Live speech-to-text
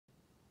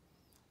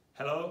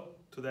Hello,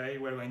 today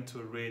we're going to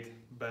read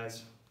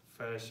best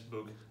first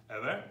book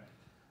ever,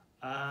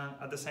 and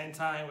at the same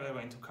time we're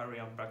going to carry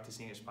on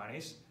practicing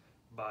Spanish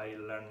by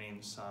learning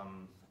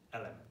some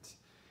elements.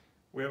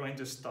 We're going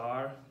to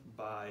start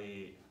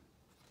by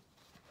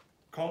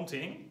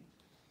counting,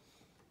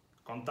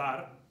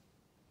 contar.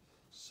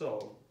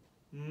 So,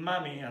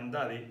 mommy and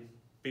daddy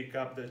pick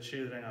up the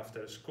children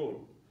after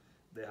school.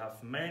 They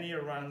have many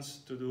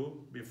errands to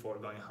do before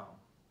going home.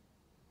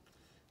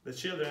 The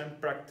children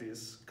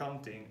practice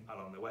counting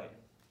along the way.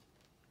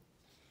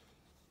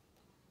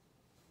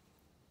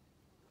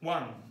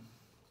 1.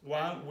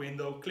 One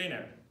window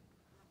cleaner.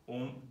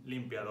 Un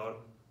limpiador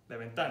de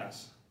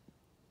ventanas.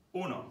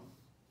 1.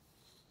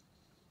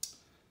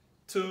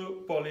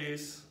 2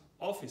 police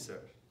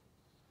officers.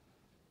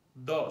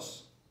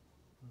 2.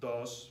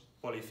 Dos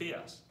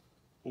policías.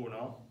 1,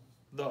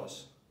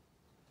 2.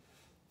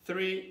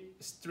 3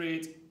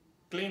 street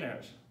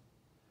cleaners.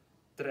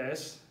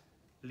 3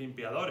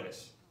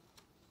 limpiadores.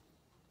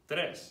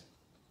 3.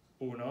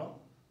 1,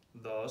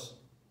 2,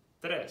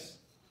 3.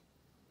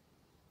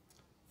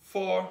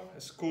 4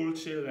 school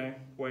children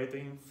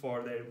waiting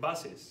for their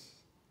buses.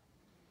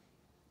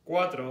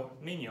 4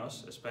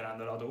 niños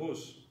esperando el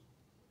autobús.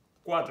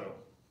 4.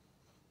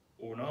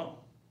 1,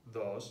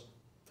 2,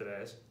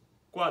 3,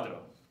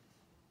 4.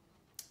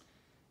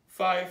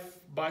 5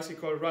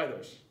 bicycle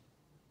riders.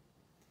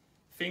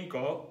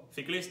 5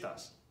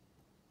 ciclistas.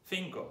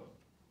 5.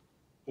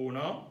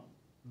 1,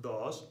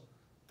 2,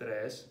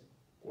 3,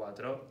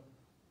 4,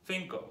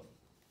 5.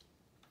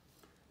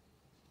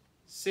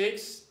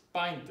 6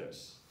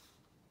 painters.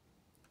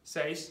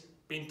 6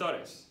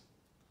 pintores.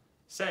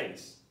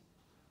 6.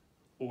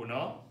 1,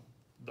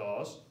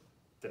 2,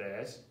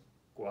 3,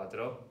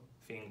 4,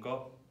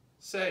 5,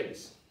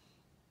 6.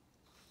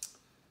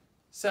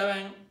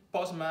 7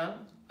 postmen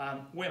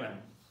and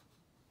women.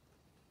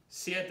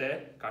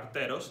 7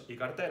 carteros y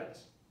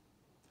carteras.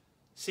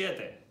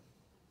 7.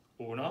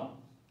 1,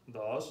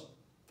 2,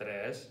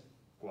 3,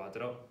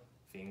 4,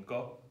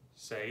 5,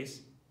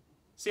 6,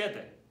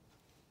 7.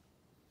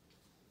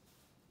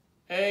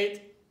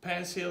 8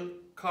 pencil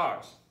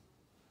cars.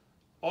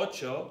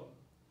 8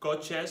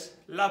 coches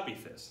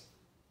lápices.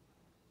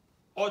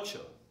 8.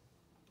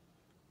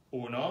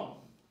 1,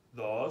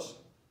 2,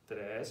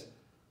 3,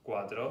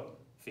 4,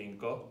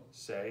 5,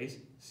 6,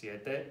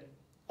 7,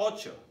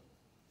 8.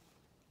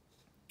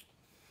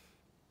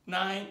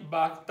 9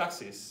 bag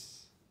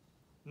taxis.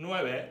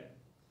 9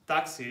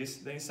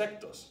 taxis de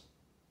insectos.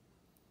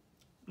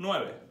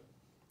 9.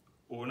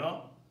 1,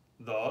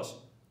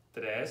 2,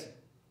 3,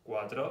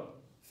 4,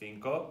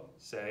 5,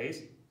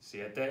 6,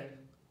 7,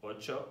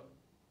 8,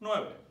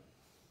 9.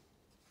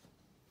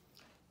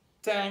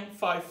 10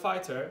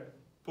 firefighters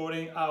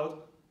putting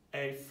out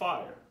a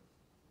fire.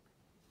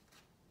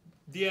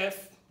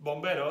 10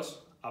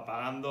 bomberos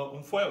apagando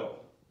un fuego.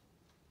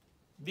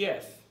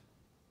 10.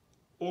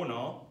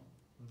 1,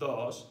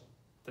 2,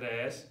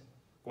 3,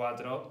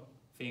 4,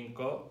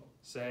 5,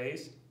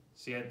 6,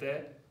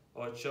 7,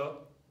 8,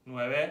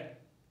 9,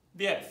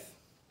 10.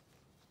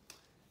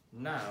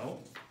 Now,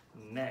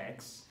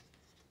 next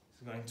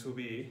is going to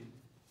be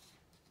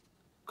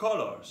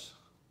colors,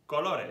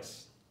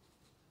 colores.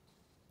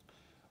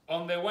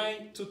 On the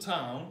way to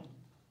town,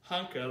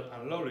 Uncle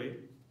and Lolly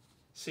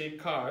see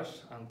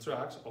cars and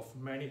trucks of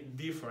many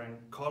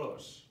different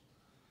colors.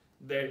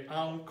 Their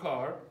own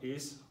car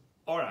is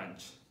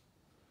orange.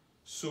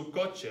 Su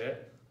coche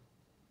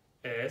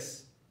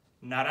es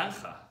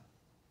naranja.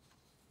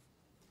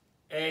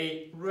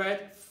 A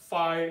red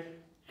fire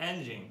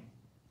engine.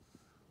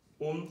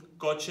 Un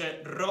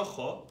coche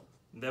rojo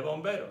de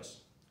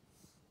bomberos.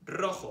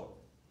 Rojo.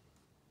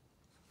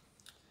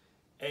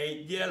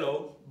 A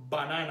yellow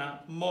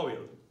banana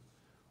mobile.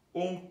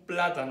 Un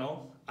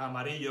plátano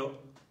amarillo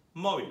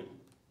móvil.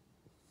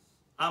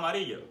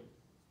 Amarillo.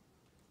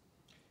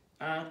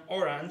 An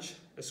orange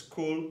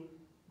school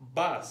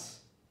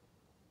bus.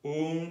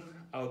 Un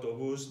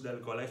autobús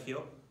del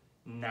colegio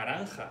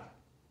naranja.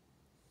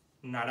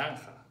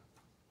 Naranja.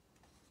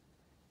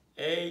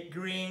 A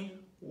green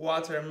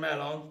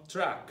watermelon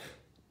truck.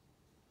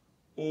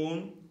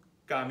 Un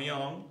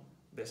camión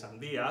de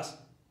sandías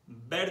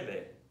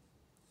verde.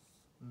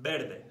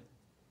 Verde.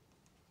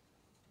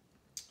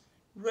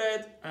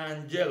 Red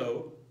and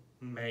yellow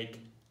make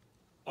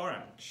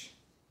orange.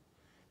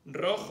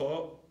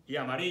 Rojo y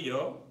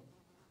amarillo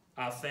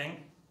hacen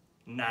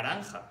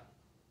naranja.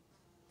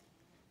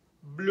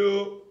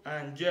 Blue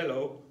and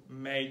yellow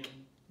make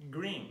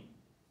green.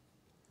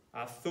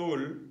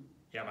 Azul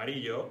y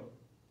amarillo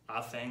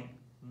hacen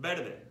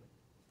verde.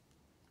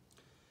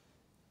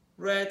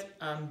 Red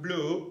and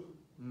blue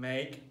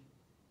make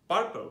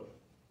purple.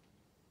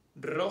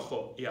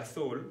 Rojo y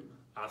azul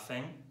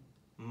hacen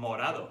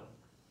morado.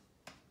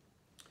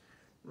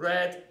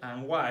 Red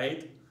and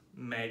white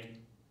make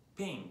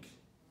pink.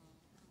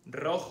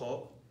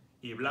 Rojo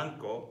y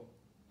blanco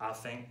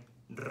hacen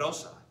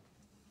rosa.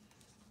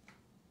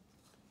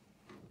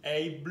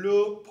 A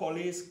blue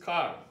police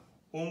car.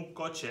 Un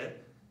coche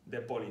de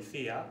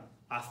policía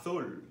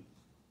azul.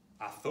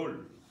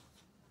 Azul.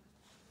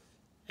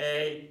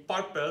 A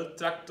purple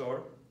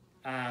tractor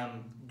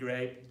and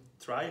grape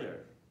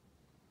trailer.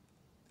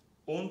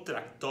 Un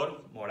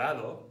tractor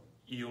morado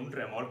y un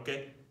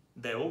remolque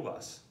de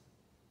uvas.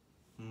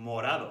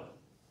 Morado.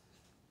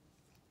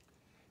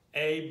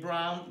 A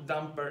brown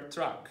dumper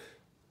truck.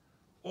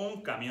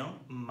 Un camión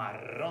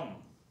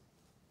marrón.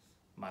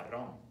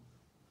 Marrón.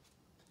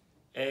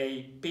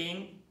 A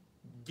pink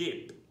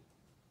jeep.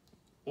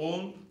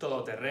 Un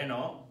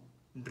todoterreno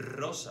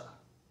rosa.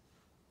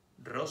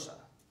 Rosa.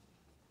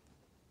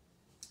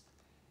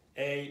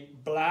 A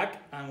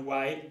black and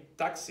white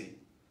taxi.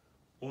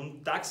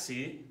 Un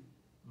taxi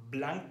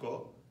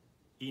blanco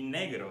y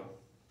negro.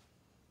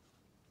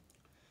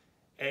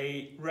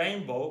 A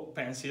rainbow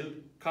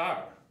pencil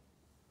car.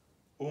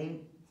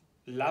 Un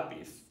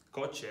lápiz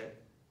coche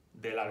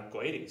del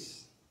arco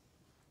iris.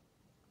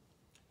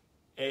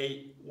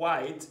 A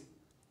white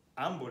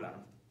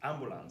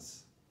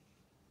ambulance.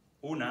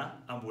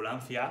 Una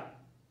ambulancia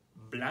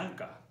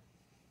blanca.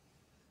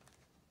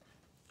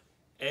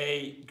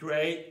 A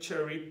gray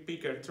cherry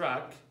picker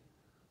truck.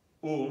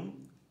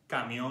 Un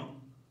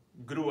camión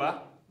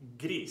grúa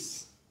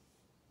gris.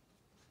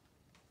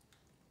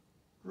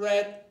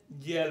 Red,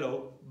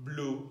 yellow,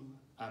 blue,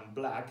 and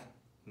black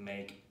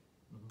make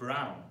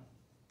brown.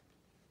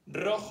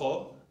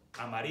 Rojo,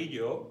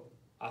 amarillo,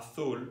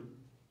 azul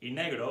y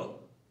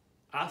negro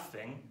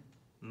hacen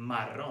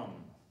marrón.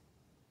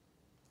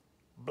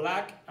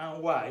 Black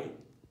and white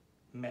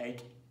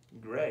make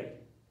gray.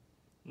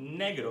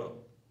 Negro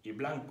y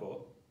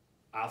blanco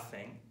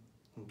hacen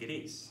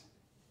gris.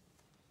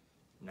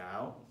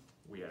 Now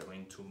we are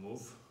going to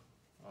move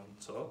on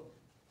to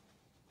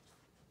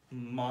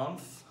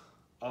month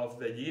of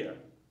the year,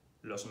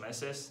 los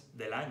meses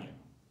del año.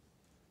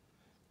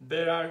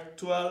 There are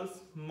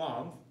 12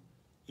 months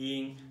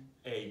in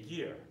a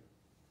year.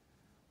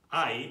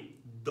 Hay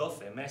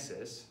 12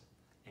 meses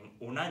en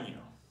un año.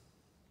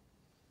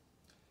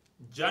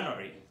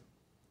 January,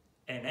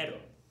 enero.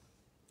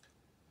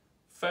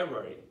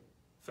 February,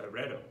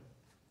 febrero.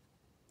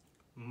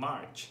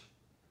 March,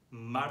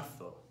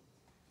 marzo.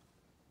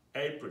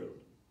 April,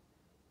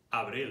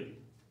 abril.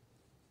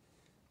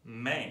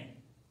 May,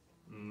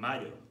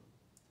 mayo.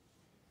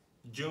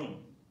 June,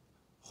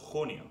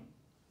 junio.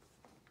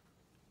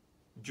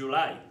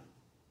 July,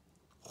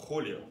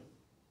 julio.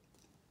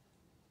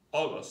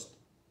 August,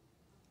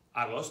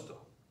 agosto.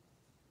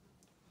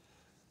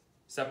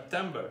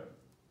 September,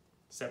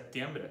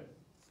 septiembre.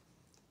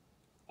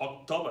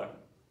 October,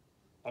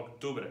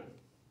 octubre.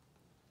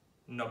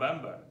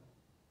 November,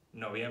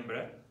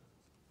 noviembre.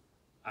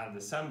 And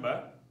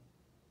December,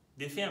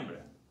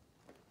 diciembre.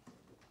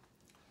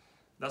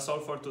 That's all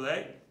for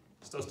today.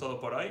 Esto es todo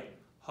por hoy.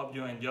 Hope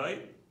you enjoy.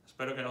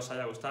 Espero que os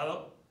haya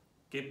gustado.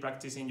 Keep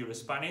practicing your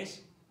Spanish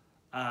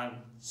and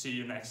see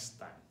you next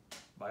time.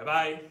 Bye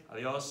bye.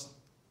 Adiós.